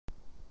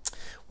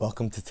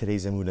Welcome to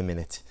today's Emunah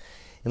Minute.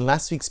 In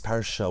last week's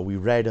parsha, we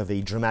read of a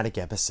dramatic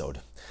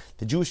episode.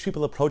 The Jewish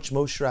people approached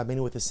Moshe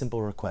Rabbeinu with a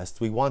simple request.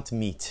 We want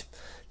meat.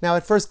 Now,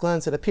 at first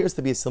glance, it appears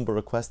to be a simple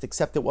request,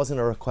 except it wasn't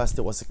a request,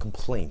 it was a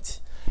complaint.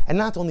 And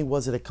not only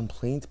was it a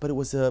complaint, but it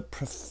was a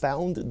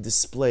profound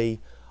display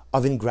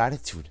of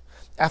ingratitude.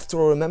 After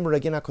all, remember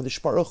again, HaKadosh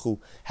Baruch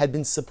Hu had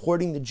been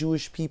supporting the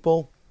Jewish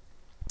people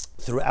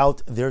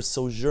throughout their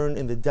sojourn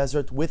in the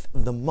desert with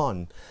the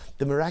man,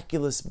 the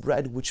miraculous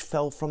bread which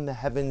fell from the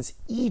heavens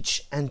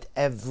each and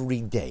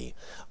every day,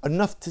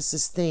 enough to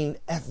sustain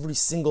every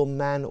single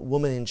man,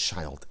 woman, and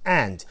child.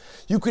 And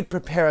you could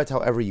prepare it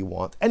however you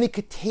want, and it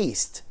could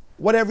taste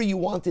whatever you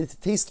wanted it to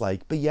taste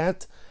like, but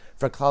yet,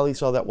 for Klal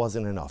Yisrael, that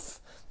wasn't enough.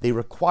 They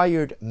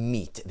required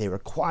meat, they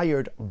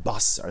required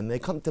basar, and they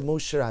come to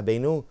Moshe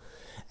Rabbeinu.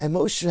 And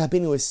Moshe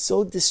Rabbeinu is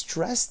so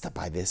distressed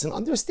by this, and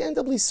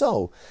understandably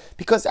so,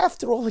 because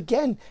after all,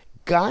 again,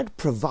 God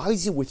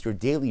provides you with your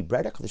daily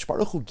bread. HaKadosh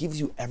Baruch Hu gives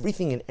you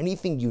everything and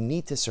anything you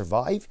need to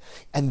survive,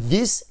 and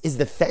this is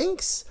the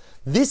thanks.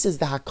 This is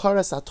the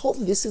hakaras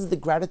hatov. This is the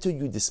gratitude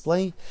you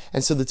display.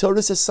 And so the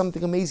Torah says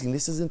something amazing.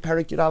 This is in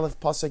Perek Yud Aleph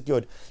Pasuk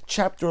Yud,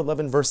 chapter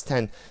 11, verse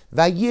 10.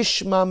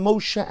 Vayishma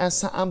Moshe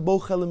es ha'am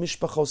bocha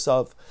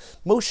lemishpachosav.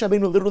 Moshe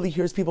Rabbeinu literally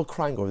hears people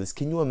crying over this.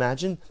 Can you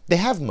imagine? They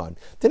have man.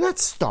 They're not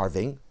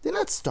starving.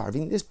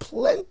 There's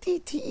plenty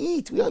to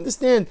eat. We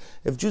understand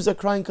if Jews are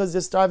crying because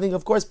they're starving,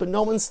 of course, but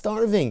no one's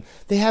starving.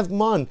 They have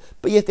man,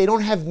 but yet they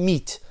don't have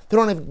meat. They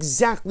don't have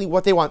exactly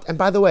what they want. And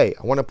by the way,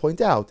 I want to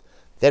point out,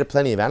 they had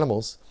plenty of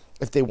animals.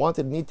 If they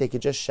wanted meat, they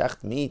could just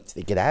shecht meat.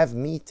 They could have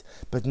meat.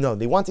 But no,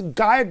 they wanted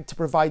God to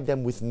provide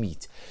them with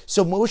meat.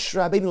 So Moshe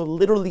Rabbeinu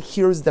literally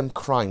hears them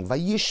crying.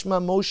 Vayishma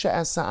Moshe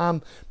es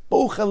ha'am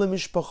bocha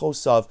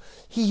lemishpachosav.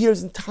 He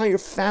hears entire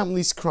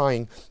families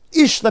crying.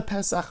 Ish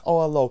lepesach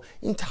oalo.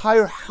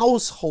 Entire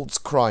households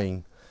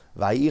crying.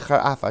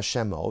 Vayichar af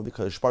Hashem,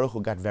 because Baruch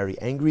Hu got very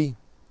angry.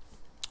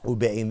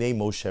 Ube'emei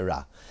Moshe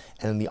ra.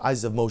 And in the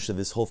eyes of Moshe,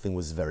 this whole thing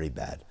was very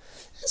bad.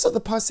 And so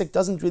the pasuk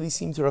doesn't really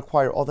seem to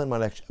require all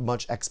that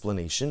much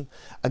explanation.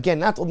 Again,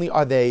 not only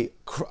are they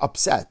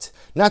upset,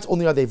 not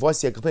only are they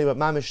voicing a complaint, but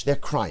mamish, they're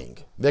crying.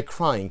 They're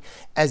crying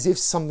as if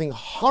something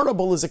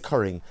horrible is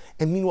occurring.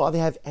 And meanwhile, they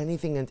have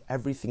anything and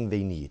everything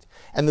they need.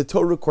 And the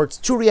Torah records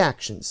two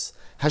reactions.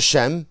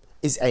 Hashem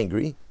is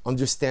angry,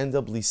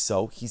 understandably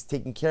so. He's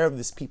taking care of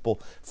this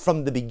people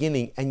from the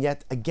beginning. And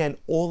yet, again,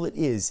 all it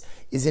is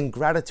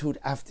ingratitude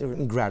after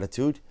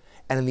ingratitude.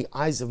 And in the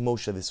eyes of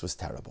Moshe, this was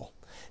terrible.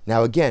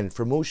 Now again,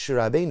 for Moshe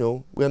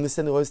Rabbeinu, we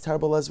understand it was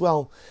terrible as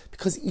well,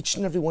 because each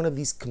and every one of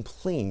these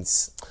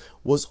complaints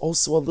was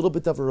also a little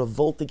bit of a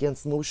revolt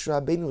against Moshe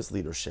Rabbeinu's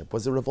leadership,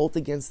 was a revolt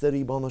against the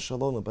Ribbon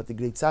Shalom. But the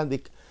great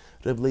tzaddik,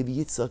 Reb Levi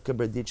Yitzchak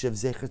Berditchev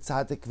Zecher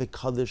Tzaddik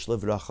V'Kadosh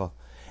Levracha,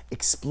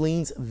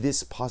 explains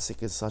this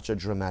pasuk in such a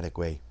dramatic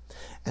way.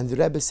 And the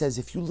Rebbe says,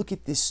 if you look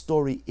at this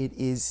story,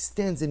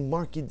 stands in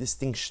marked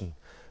distinction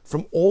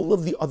from all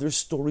of the other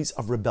stories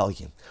of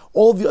rebellion,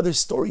 all the other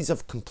stories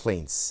of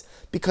complaints.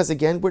 Because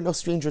again, we're no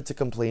stranger to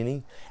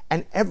complaining,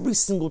 and every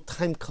single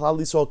time Klal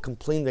Yisrael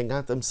complained and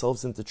got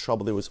themselves into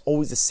trouble, there was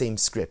always the same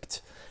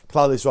script.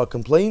 Klal Yisrael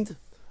complained,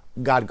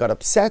 God got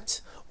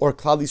upset, or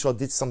Klal Yisrael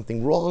did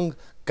something wrong,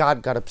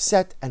 God got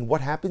upset, and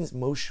what happens?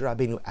 Moshe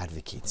Rabbeinu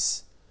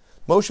advocates.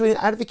 Moshe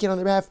Rabbeinu advocated on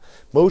their behalf.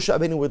 Moshe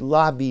Rabbeinu would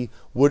lobby,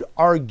 would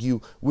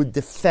argue, would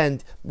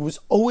defend. It was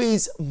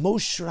always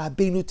Moshe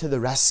Rabbeinu to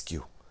the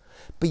rescue.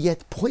 But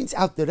yet points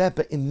out the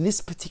Rebbe in this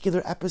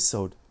particular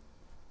episode,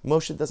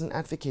 Moshe doesn't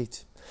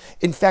advocate.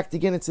 In fact,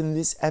 again, it's in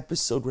this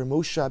episode where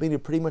Moshe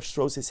Rabbeinu pretty much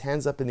throws his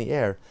hands up in the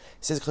air.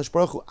 He says, Kadosh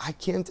Baruch Hu, I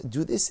can't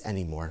do this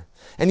anymore.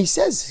 And he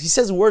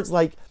says words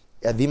like,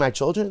 are they my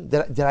children?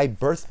 Did I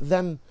birth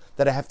them?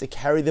 That I have to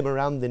carry them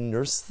around and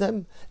nurse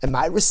them? Am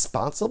I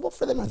responsible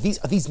for them? Are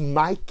these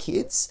my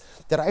kids?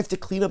 That I have to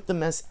clean up the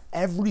mess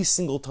every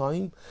single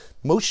time?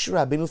 Moshe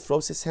Rabbeinu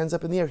throws his hands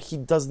up in the air. He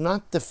does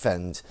not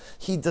defend.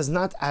 He does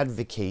not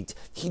advocate.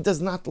 He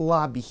does not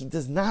lobby. He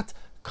does not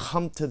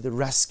come to the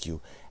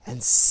rescue.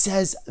 And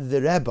says the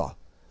Rebbe,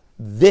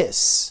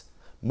 this,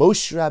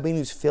 Moshe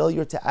Rabbeinu's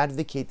failure to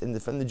advocate and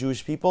defend the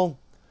Jewish people,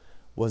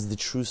 was the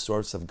true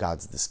source of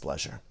God's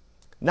displeasure.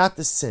 Not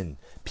the sin.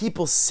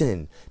 People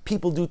sin.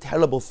 People do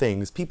terrible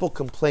things. People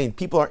complain.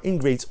 People are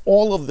ingrates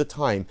all of the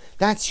time.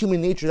 That's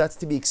human nature. That's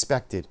to be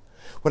expected.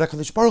 What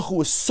HaKadosh Baruch Hu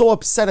was so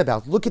upset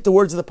about, look at the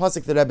words of the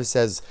pasuk the Rebbe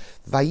says,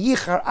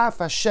 Vayichar af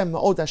Hashem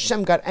ma'od.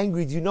 Hashem got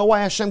angry. Do you know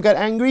why Hashem got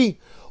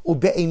angry?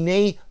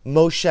 Ube'enei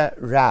Moshe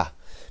ra.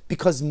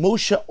 Because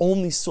Moshe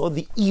only saw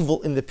the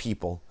evil in the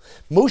people.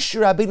 Moshe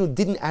Rabbeinu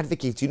didn't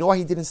advocate. Do you know why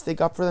he didn't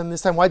stick up for them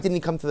this time? Why didn't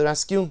he come to the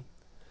rescue?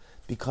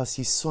 Because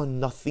he saw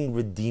nothing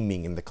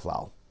redeeming in the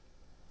klal.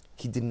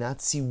 He did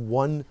not see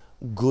one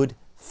good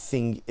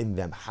thing in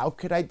them. How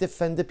could I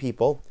defend the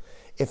people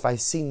if I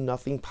see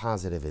nothing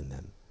positive in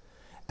them?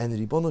 And the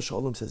Ribbon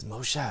Shalom says,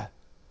 Moshe,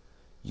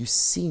 you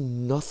see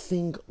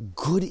nothing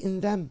good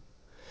in them?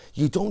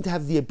 You don't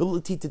have the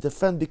ability to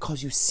defend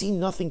because you see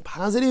nothing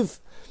positive?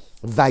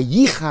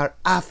 Vayichar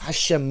af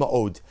Hashem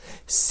ma'od.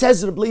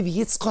 Says Reb Levi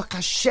Yitzchak,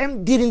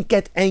 Hashem didn't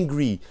get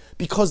angry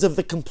because of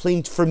the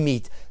complaint for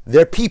meat.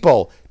 They're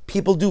people.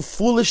 People do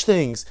foolish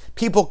things.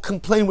 People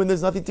complain when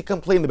there's nothing to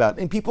complain about.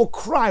 And people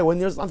cry when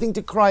there's nothing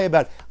to cry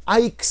about.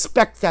 I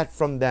expect that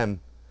from them.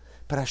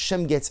 But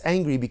Hashem gets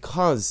angry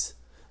because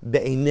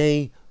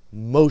Be'enei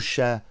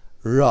Moshe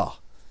Ra.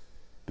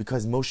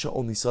 Because Moshe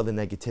only saw the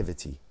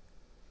negativity.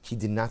 He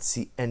did not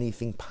see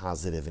anything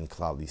positive in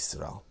Klal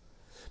Yisrael.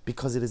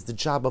 Because it is the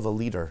job of a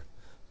leader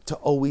to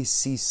always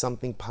see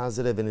something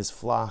positive in his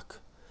flock,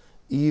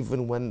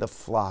 even when the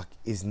flock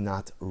is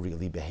not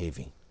really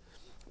behaving.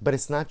 But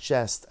it's not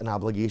just an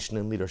obligation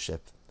in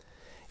leadership.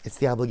 It's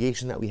the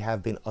obligation that we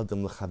have been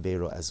Adam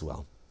L'Chabero as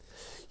well.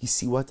 You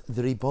see what?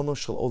 The Ribono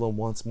Shel Olam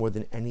wants more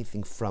than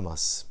anything from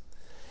us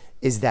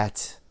is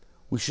that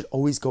we should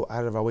always go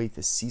out of our way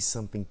to see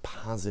something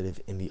positive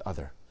in the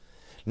other.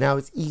 Now,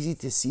 it's easy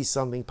to see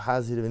something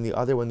positive in the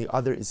other when the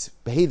other is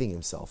behaving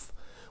himself,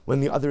 when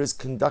the other is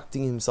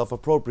conducting himself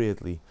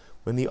appropriately,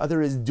 when the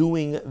other is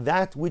doing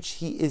that which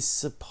he is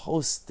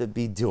supposed to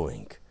be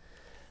doing.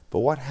 But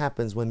what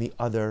happens when the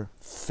other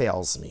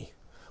fails me?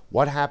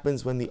 What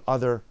happens when the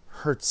other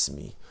hurts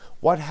me?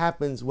 What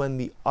happens when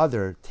the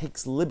other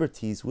takes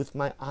liberties with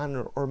my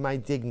honor or my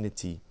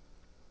dignity?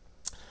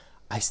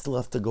 I still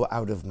have to go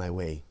out of my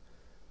way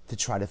to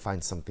try to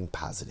find something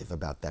positive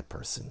about that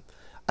person.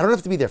 I don't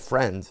have to be their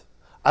friend.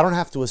 I don't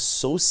have to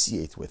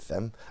associate with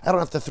them. I don't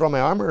have to throw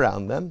my arm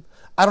around them.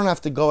 I don't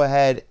have to go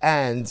ahead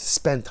and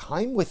spend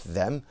time with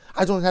them.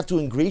 I don't have to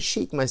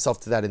ingratiate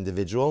myself to that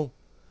individual.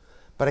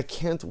 But I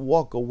can't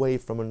walk away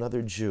from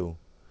another Jew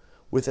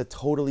with a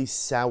totally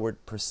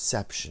soured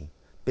perception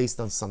based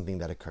on something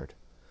that occurred.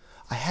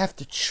 I have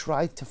to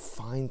try to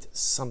find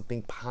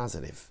something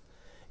positive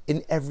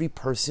in every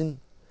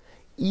person,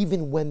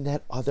 even when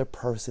that other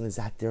person is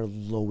at their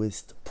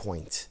lowest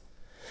point.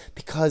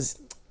 Because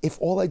if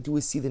all I do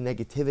is see the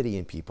negativity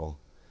in people,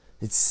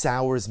 it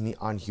sours me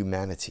on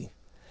humanity.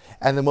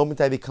 And the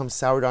moment I become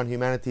soured on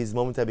humanity is the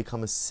moment I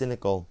become a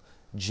cynical,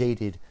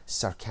 jaded,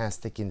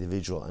 sarcastic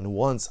individual. And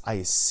once I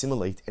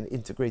assimilate and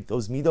integrate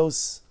those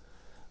midos,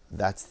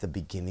 that's the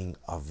beginning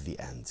of the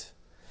end.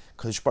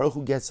 Kadosh Baruch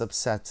Hu gets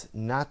upset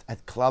not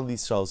at Klal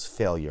Yisrael's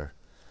failure,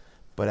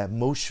 but at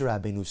Moshe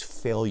Rabbeinu's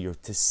failure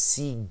to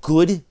see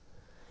good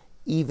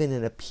even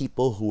in a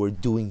people who are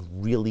doing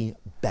really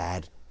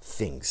bad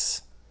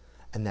things.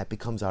 And that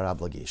becomes our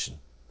obligation.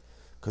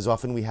 Because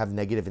often we have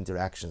negative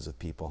interactions with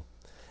people.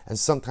 And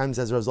sometimes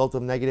as a result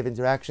of negative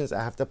interactions,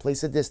 I have to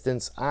place a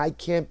distance. I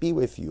can't be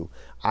with you.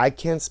 I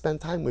can't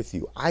spend time with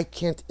you. I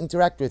can't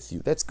interact with you.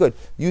 That's good.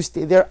 You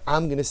stay there,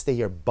 I'm going to stay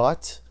here.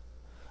 But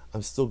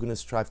I'm still going to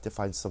strive to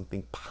find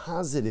something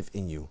positive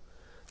in you,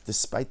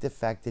 despite the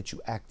fact that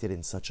you acted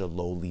in such a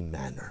lowly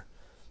manner.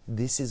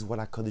 This is what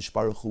HaKadosh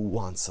Baruch Hu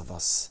wants of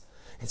us.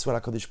 It's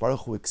what HaKadosh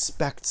Baruch Hu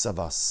expects of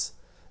us.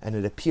 And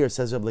it appears,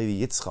 says Reb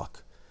Levi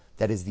Yitzchak,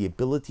 that is the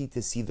ability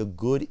to see the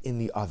good in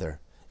the other,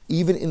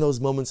 even in those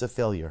moments of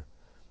failure,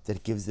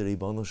 that gives the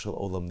Ribono Shel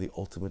Olam the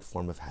ultimate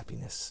form of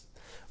happiness.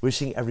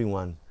 Wishing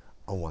everyone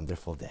a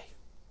wonderful day.